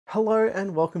Hello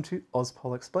and welcome to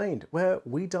Auspol Explained, where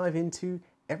we dive into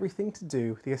everything to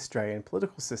do with the Australian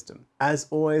political system. As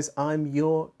always, I'm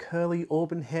your curly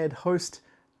auburn-haired host,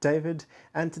 David,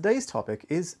 and today's topic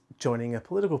is joining a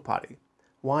political party.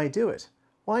 Why do it?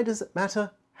 Why does it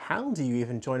matter? How do you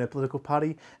even join a political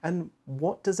party? And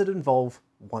what does it involve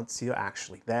once you're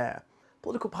actually there?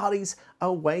 Political parties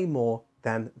are way more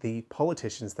than the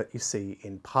politicians that you see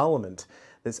in Parliament.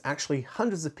 There's actually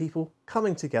hundreds of people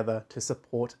coming together to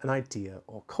support an idea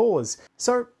or cause.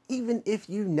 So even if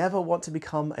you never want to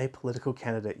become a political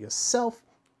candidate yourself,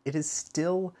 it is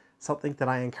still something that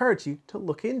I encourage you to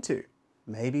look into.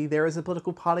 Maybe there is a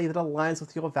political party that aligns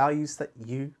with your values that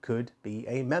you could be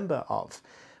a member of.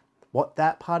 What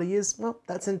that party is, well,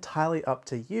 that's entirely up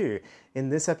to you. In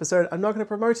this episode, I'm not going to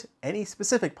promote any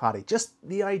specific party, just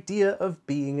the idea of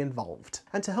being involved.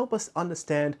 And to help us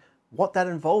understand what that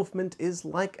involvement is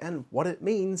like and what it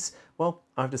means, well,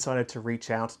 I've decided to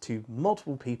reach out to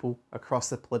multiple people across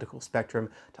the political spectrum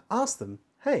to ask them,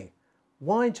 hey,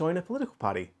 why join a political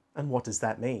party? And what does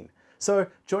that mean? So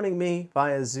joining me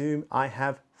via Zoom, I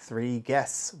have three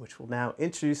guests, which will now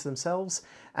introduce themselves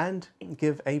and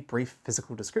give a brief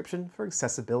physical description for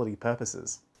accessibility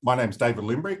purposes. My name's David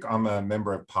Limbrick. I'm a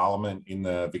Member of Parliament in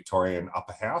the Victorian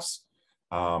Upper House.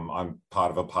 I'm part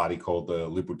of a party called the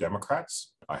Liberal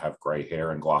Democrats. I have grey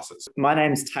hair and glasses. My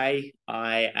name's Tay.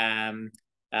 I am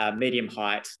medium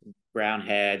height,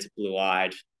 brown-haired,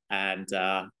 blue-eyed, and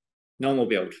normal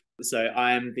build. So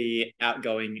I am the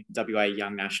outgoing WA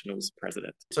Young Nationals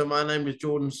president. So my name is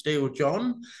Jordon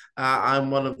Steele-John. I'm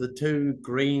one of the two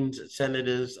Greens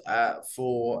senators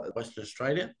for Western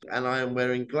Australia, and I am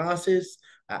wearing glasses,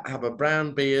 have a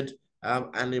brown beard, and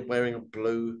I'm wearing a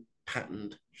blue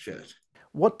patterned shirt.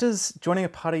 What does joining a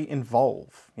party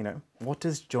involve? What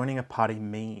does joining a party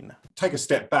mean? Take a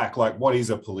step back, like what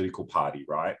is a political party,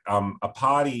 right? A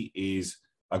party is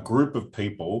a group of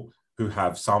people who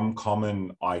have some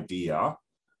common idea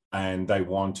and they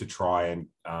want to try and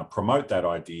promote that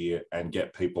idea and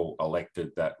get people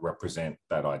elected that represent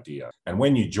that idea. And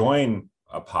when you join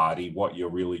a party, what you're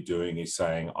really doing is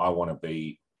saying, I want to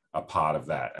be a part of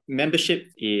that. Membership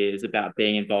is about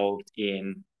being involved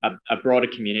in a broader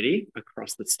community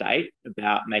across the state,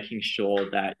 about making sure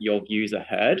that your views are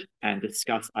heard and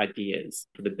discuss ideas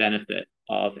for the benefit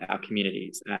of our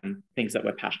communities and things that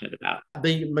we're passionate about.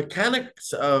 The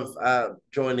mechanics of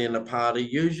joining a party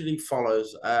usually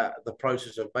follows the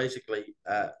process of basically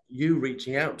you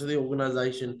reaching out to the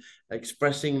organisation,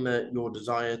 expressing your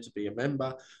desire to be a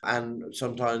member, and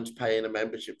sometimes paying a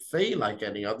membership fee like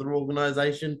any other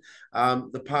organisation.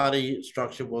 The party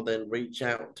structure will then reach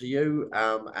out to you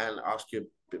and ask you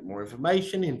bit more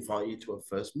information, invite you to a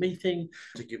first meeting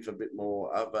to give a bit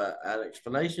more of an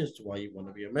explanation as to why you want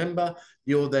to be a member.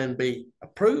 You'll then be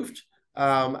approved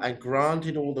and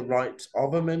granted all the rights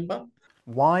of a member.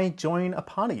 Why join a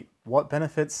party? What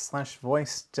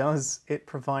benefits/voice does it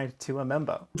provide to a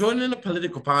member? Joining a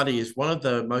political party is one of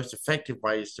the most effective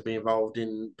ways to be involved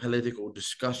in political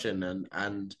discussion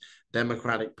and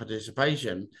democratic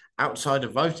participation outside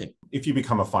of voting. If you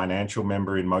become a financial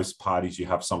member in most parties, you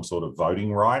have some sort of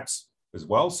voting rights as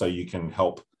well, so you can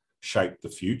help shape the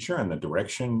future and the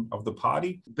direction of the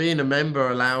party. Being a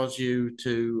member allows you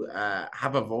to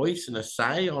have a voice and a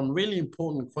say on really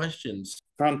important questions.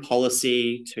 From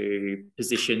policy to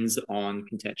positions on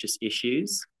contentious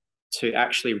issues to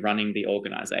actually running the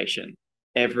organisation.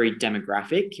 Every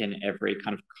demographic and every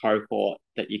kind of cohort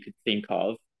that you could think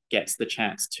of gets the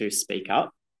chance to speak up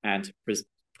and to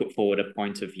put forward a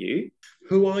point of view.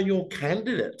 Who are your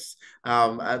candidates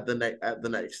at the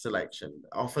next election?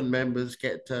 Often members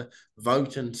get to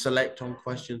vote and select on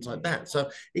questions like that.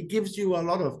 So it gives you a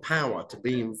lot of power to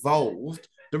be involved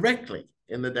directly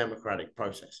in the democratic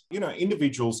process.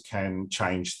 Individuals can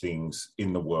change things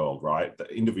in the world, right? The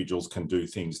individuals can do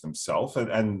things themselves,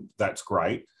 and that's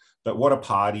great. But what a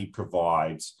party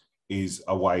provides is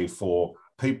a way for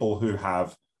people who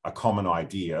have a common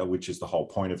idea, which is the whole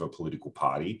point of a political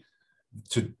party,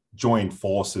 to join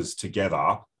forces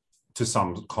together to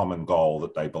some common goal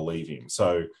that they believe in.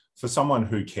 So for someone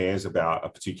who cares about a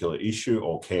particular issue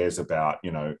or cares about,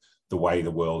 the way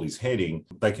the world is heading,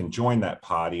 they can join that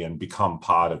party and become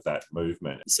part of that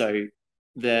movement. So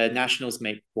the Nationals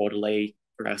meet quarterly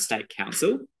for our state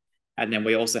council, and then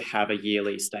we also have a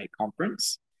yearly state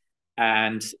conference.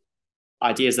 And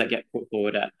ideas that get put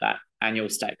forward at that annual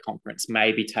state conference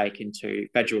may be taken to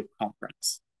federal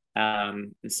conference.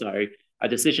 And so a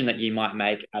decision that you might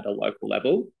make at a local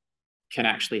level can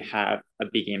actually have a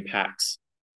big impact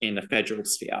in the federal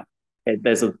sphere.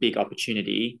 There's a big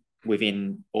opportunity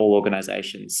within all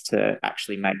organisations to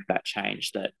actually make that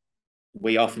change that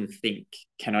we often think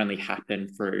can only happen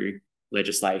through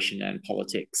legislation and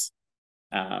politics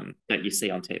that you see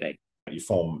on TV. You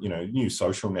form, new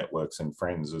social networks and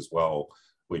friends as well,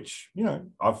 which,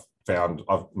 I've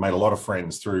made a lot of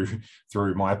friends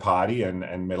through my party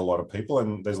and met a lot of people,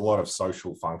 and there's a lot of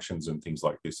social functions and things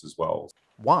like this as well.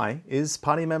 Why is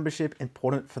party membership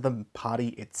important for the party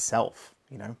itself?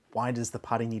 Why does the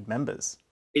party need members?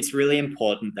 It's really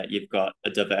important that you've got a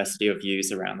diversity of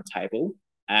views around the table.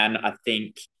 And I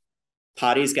think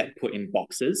parties get put in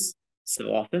boxes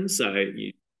so often. So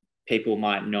people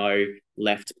might know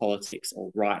left politics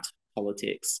or right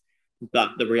politics.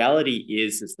 But the reality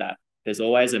is that there's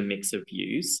always a mix of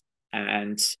views.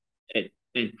 And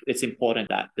it's important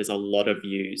that there's a lot of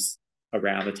views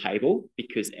around the table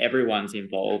because everyone's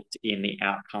involved in the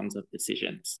outcomes of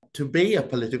decisions. To be a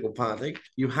political party,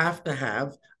 you have to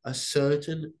have a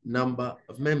certain number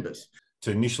of members.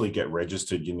 To initially get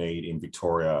registered, you need in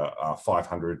Victoria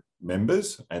 500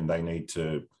 members, and they need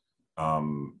to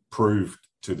prove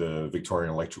to the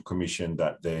Victorian Electoral Commission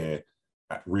that they're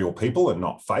real people and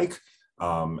not fake.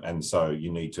 And so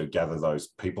you need to gather those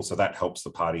people. So that helps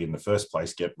the party in the first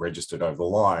place get registered over the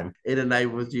line. It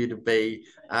enables you to be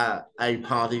a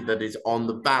party that is on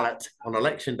the ballot on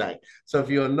election day. So if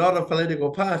you're not a political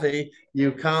party,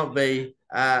 you can't be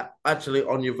actually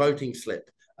on your voting slip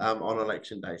on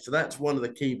election day. So that's one of the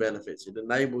key benefits. It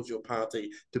enables your party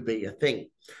to be a thing.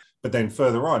 But then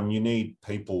further on, you need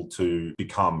people to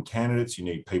become candidates. You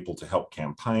need people to help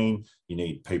campaign. You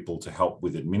need people to help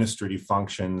with administrative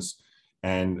functions.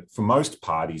 And for most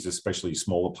parties, especially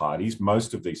smaller parties,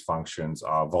 most of these functions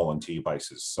are volunteer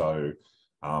basis. So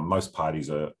most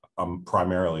parties are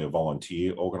primarily a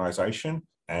volunteer organisation,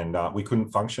 and we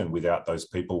couldn't function without those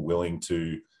people willing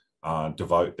to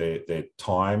devote their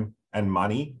time and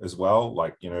money as well.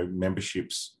 Like,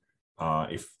 memberships,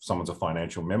 if someone's a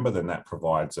financial member, then that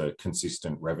provides a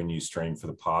consistent revenue stream for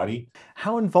the party.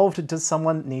 How involved does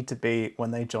someone need to be when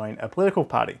they join a political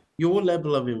party? Your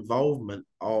level of involvement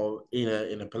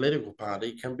in a political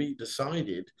party can be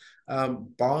decided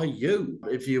by you.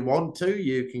 If you want to,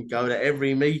 you can go to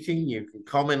every meeting, you can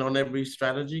comment on every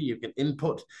strategy, you can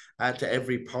input to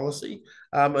every policy,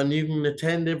 and you can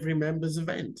attend every member's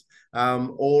event.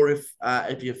 Or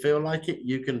if you feel like it,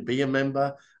 you can be a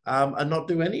member and not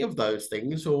do any of those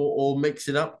things, or mix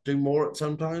it up, do more at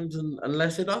sometimes and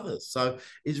less at others. So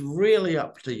it's really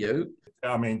up to you.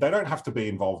 I mean, they don't have to be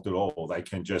involved at all. They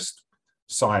can just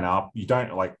sign up. You don't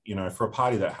for a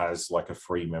party that has like a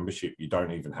free membership, you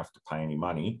don't even have to pay any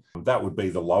money. That would be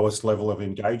the lowest level of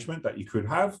engagement that you could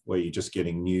have, where you're just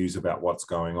getting news about what's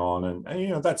going on.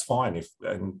 And that's fine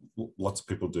and lots of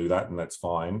people do that, and that's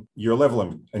fine. Your level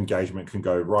of engagement can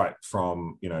go right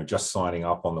from, just signing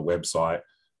up on the website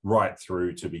right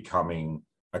through to becoming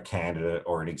a candidate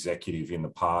or an executive in the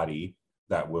party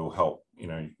that will help,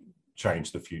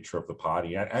 change the future of the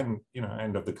party and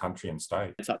of the country and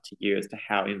state. It's up to you as to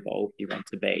how involved you want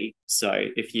to be. So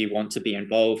if you want to be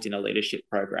involved in a leadership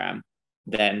program,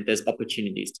 then there's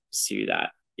opportunities to pursue that.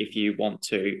 If you want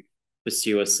to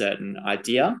pursue a certain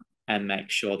idea and make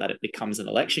sure that it becomes an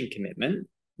election commitment,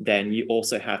 then you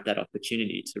also have that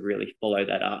opportunity to really follow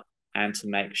that up and to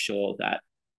make sure that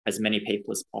as many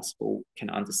people as possible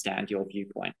can understand your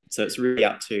viewpoint. So it's really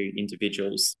up to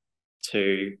individuals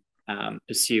to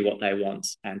pursue what they want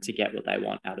and to get what they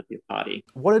want out of your party.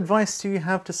 What advice do you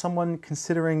have to someone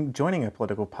considering joining a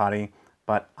political party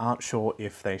but aren't sure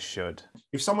if they should?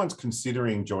 If someone's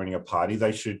considering joining a party,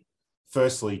 they should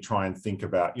firstly try and think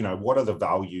about, what are the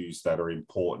values that are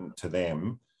important to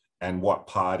them and what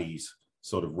parties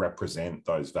sort of represent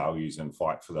those values and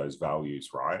fight for those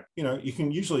values, right? You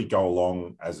can usually go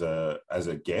along as a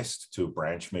guest to a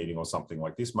branch meeting or something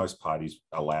like this. Most parties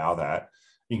allow that.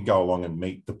 You can go along and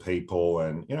meet the people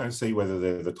and, see whether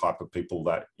they're the type of people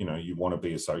that, you want to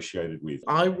be associated with.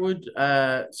 I would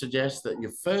suggest that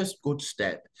your first good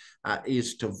step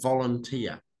is to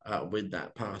volunteer with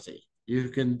that party. You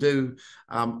can do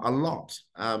a lot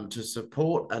to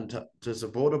support and to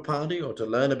support a party, or to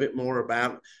learn a bit more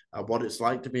about what it's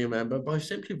like to be a member by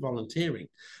simply volunteering,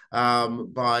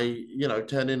 by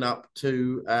turning up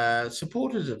to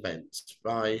supporters events,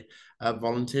 by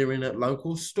volunteering at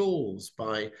local stalls.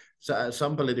 By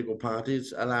some political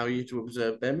parties allow you to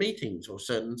observe their meetings or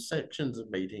certain sections of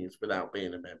meetings without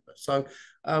being a member. So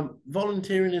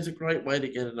volunteering is a great way to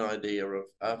get an idea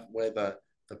of whether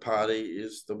the party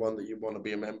is the one that you want to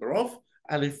be a member of,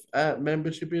 and if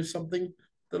membership is something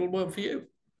that'll work for you.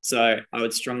 So I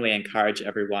would strongly encourage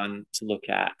everyone to look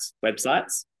at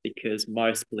websites, because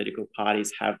most political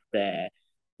parties have their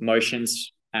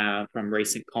motions from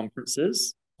recent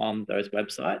conferences on those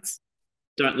websites.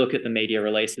 don't look at the media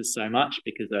releases so much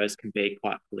because those can be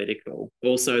quite political.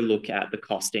 Also look at the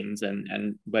costings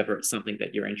and whether it's something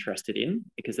that you're interested in,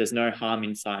 because there's no harm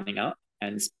in signing up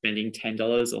and spending $10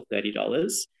 or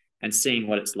 $30 and seeing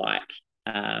what it's like,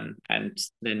 and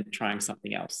then trying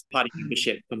something else. Party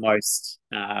membership for most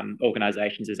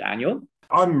organisations is annual.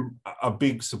 I'm a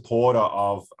big supporter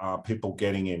of people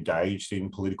getting engaged in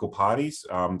political parties.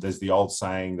 There's the old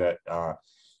saying that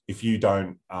if you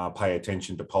don't pay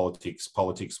attention to politics,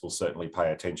 politics will certainly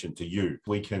pay attention to you.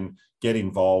 We can get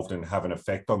involved and have an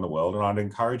effect on the world. And I'd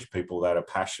encourage people that are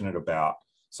passionate about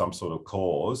some sort of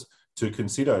cause to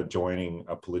consider joining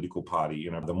a political party.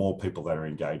 You know, the more people that are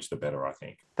engaged, the better, I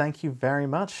think. Thank you very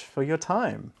much for your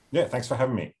time. Yeah, thanks for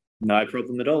having me. No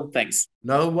problem at all. Thanks.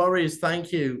 No worries.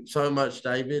 Thank you so much,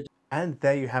 David. And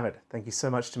there you have it. Thank you so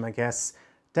much to my guests,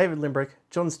 David Limbrick,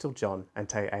 Jordon Steele-John and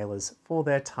Tay Alers, for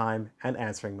their time and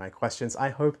answering my questions. I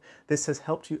hope this has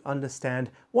helped you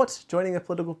understand what joining a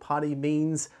political party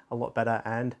means a lot better,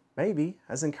 and maybe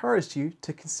has encouraged you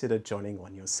to consider joining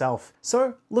one yourself.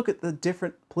 So look at the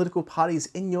different political parties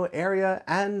in your area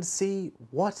and see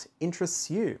what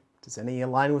interests you. Does any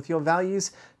align with your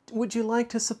values? Would you like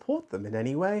to support them in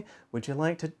any way? Would you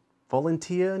like to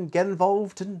volunteer and get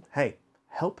involved and, hey,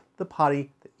 help the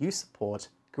party that you support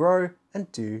grow and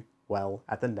do well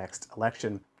at the next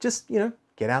election? Just,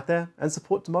 get out there and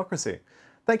support democracy.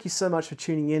 Thank you so much for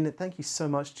tuning in. Thank you so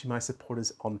much to my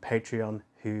supporters on Patreon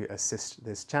who assist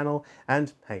this channel.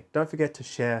 And hey, don't forget to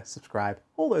share, subscribe,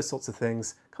 all those sorts of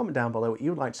things. Comment down below what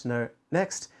you would like to know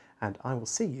next, and I will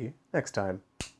see you next time.